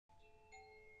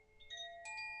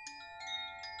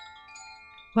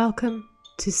Welcome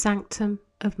to Sanctum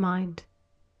of Mind.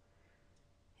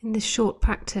 In this short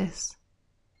practice,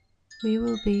 we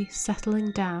will be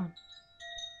settling down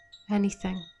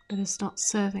anything that is not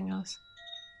serving us,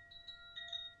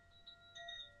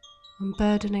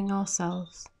 unburdening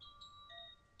ourselves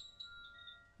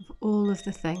of all of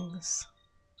the things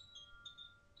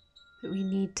that we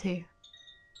need to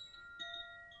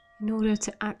in order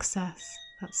to access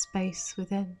that space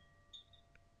within,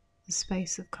 the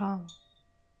space of calm.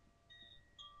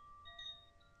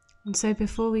 And so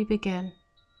before we begin,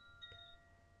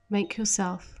 make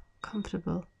yourself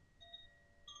comfortable.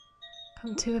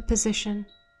 Come to a position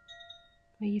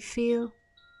where you feel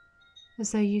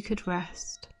as though you could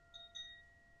rest.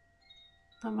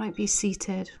 That might be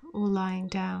seated or lying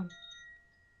down,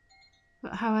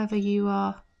 but however you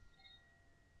are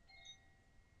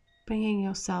bringing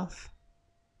yourself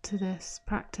to this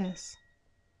practice,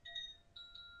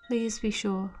 please be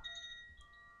sure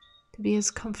to be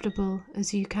as comfortable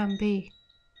as you can be.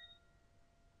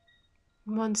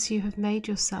 And once you have made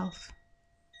yourself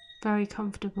very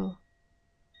comfortable,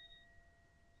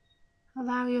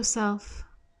 allow yourself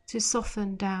to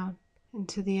soften down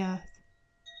into the earth.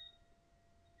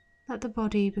 Let the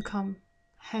body become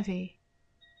heavy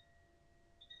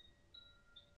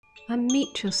and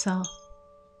meet yourself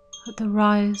at the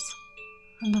rise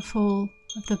and the fall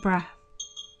of the breath.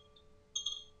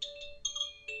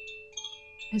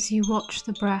 As you watch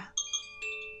the breath,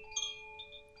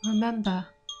 remember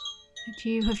that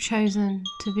you have chosen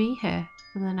to be here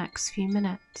for the next few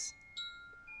minutes,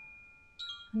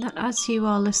 and that as you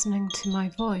are listening to my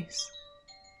voice,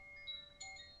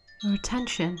 your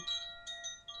attention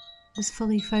is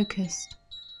fully focused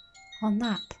on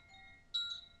that,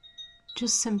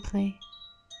 just simply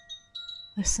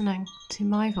listening to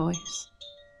my voice.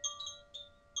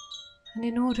 And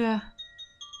in order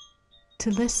to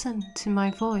listen to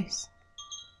my voice,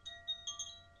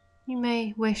 you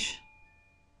may wish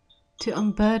to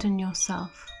unburden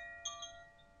yourself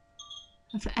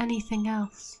of anything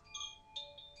else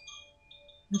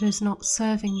that is not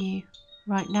serving you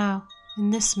right now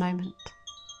in this moment.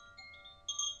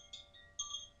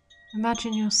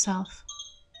 Imagine yourself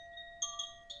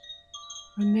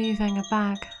removing a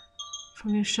bag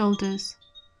from your shoulders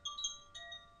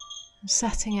and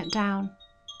setting it down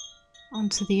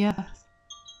onto the earth.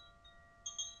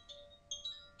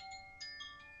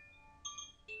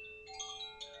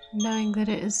 Knowing that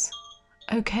it is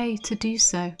okay to do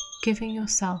so, giving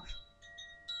yourself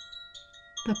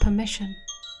the permission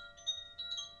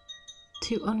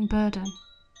to unburden.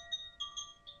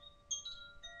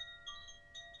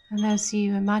 And as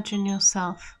you imagine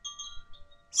yourself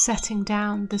setting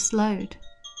down this load,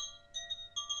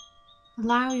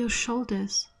 allow your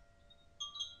shoulders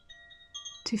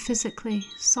to physically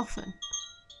soften.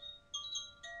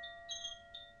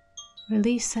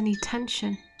 Release any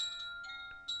tension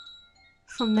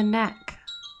from the neck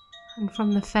and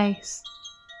from the face.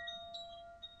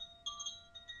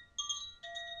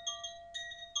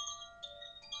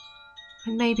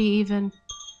 And maybe even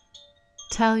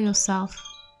tell yourself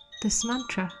this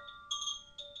mantra: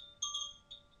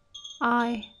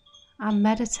 I am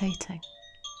meditating.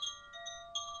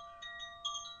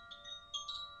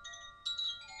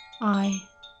 I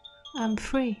am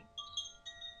free.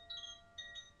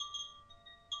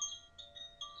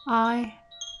 I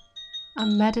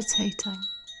am meditating.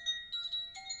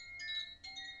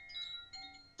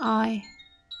 I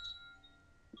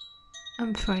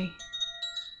am free.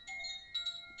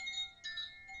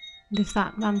 And if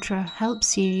that mantra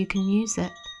helps you, you can use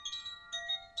it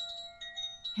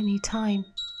any time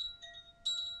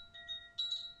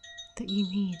that you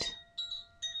need.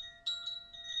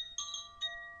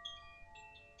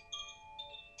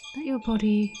 Let your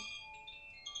body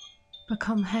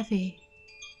become heavy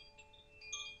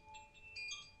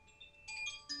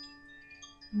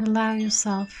and allow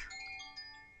yourself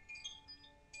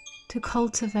to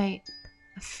cultivate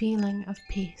a feeling of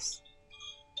peace.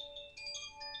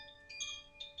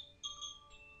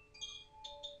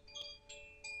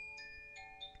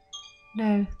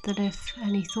 Know that if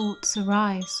any thoughts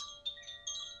arise,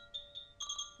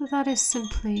 that is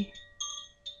simply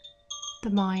the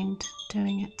mind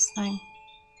doing its thing.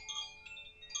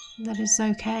 And that is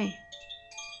okay.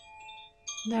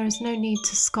 There is no need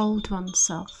to scold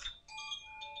oneself.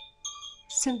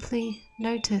 Simply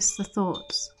notice the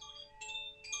thoughts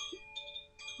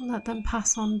and let them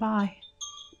pass on by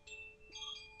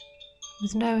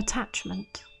with no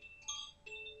attachment,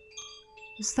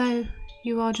 as though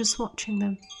you are just watching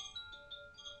them.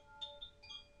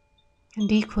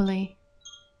 And equally,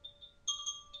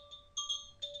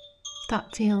 if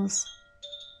that feels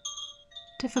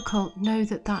difficult, know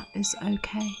that that is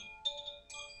okay.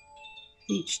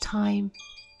 Each time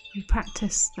we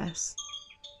practice this,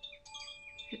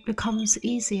 it becomes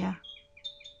easier.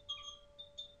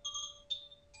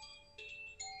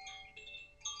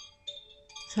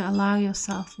 So allow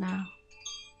yourself now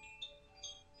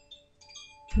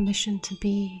permission to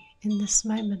be in this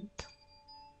moment,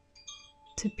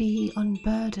 to be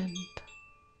unburdened,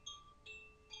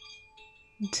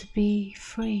 and to be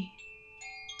free.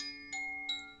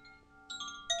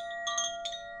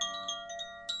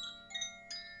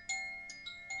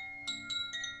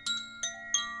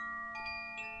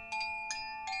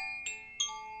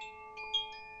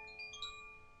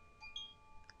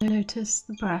 Notice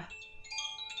the breath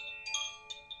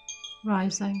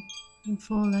rising and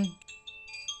falling,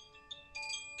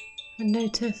 and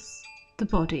notice the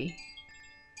body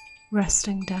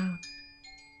resting down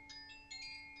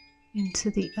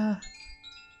into the earth.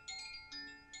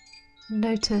 And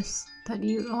notice that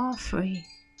you are free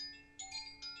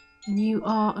and you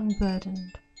are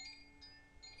unburdened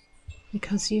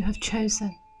because you have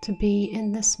chosen to be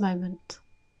in this moment.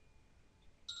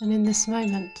 And in this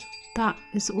moment, that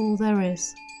is all there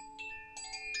is.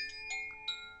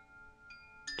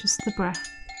 Just the breath.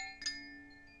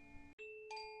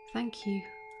 Thank you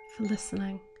for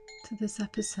listening to this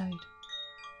episode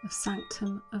of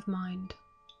Sanctum of Mind.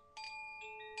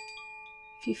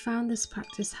 If you found this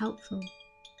practice helpful,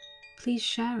 please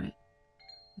share it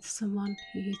with someone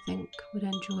who you think would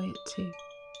enjoy it too.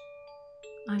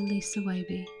 I'm Lisa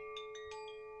Waby.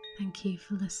 Thank you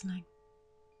for listening.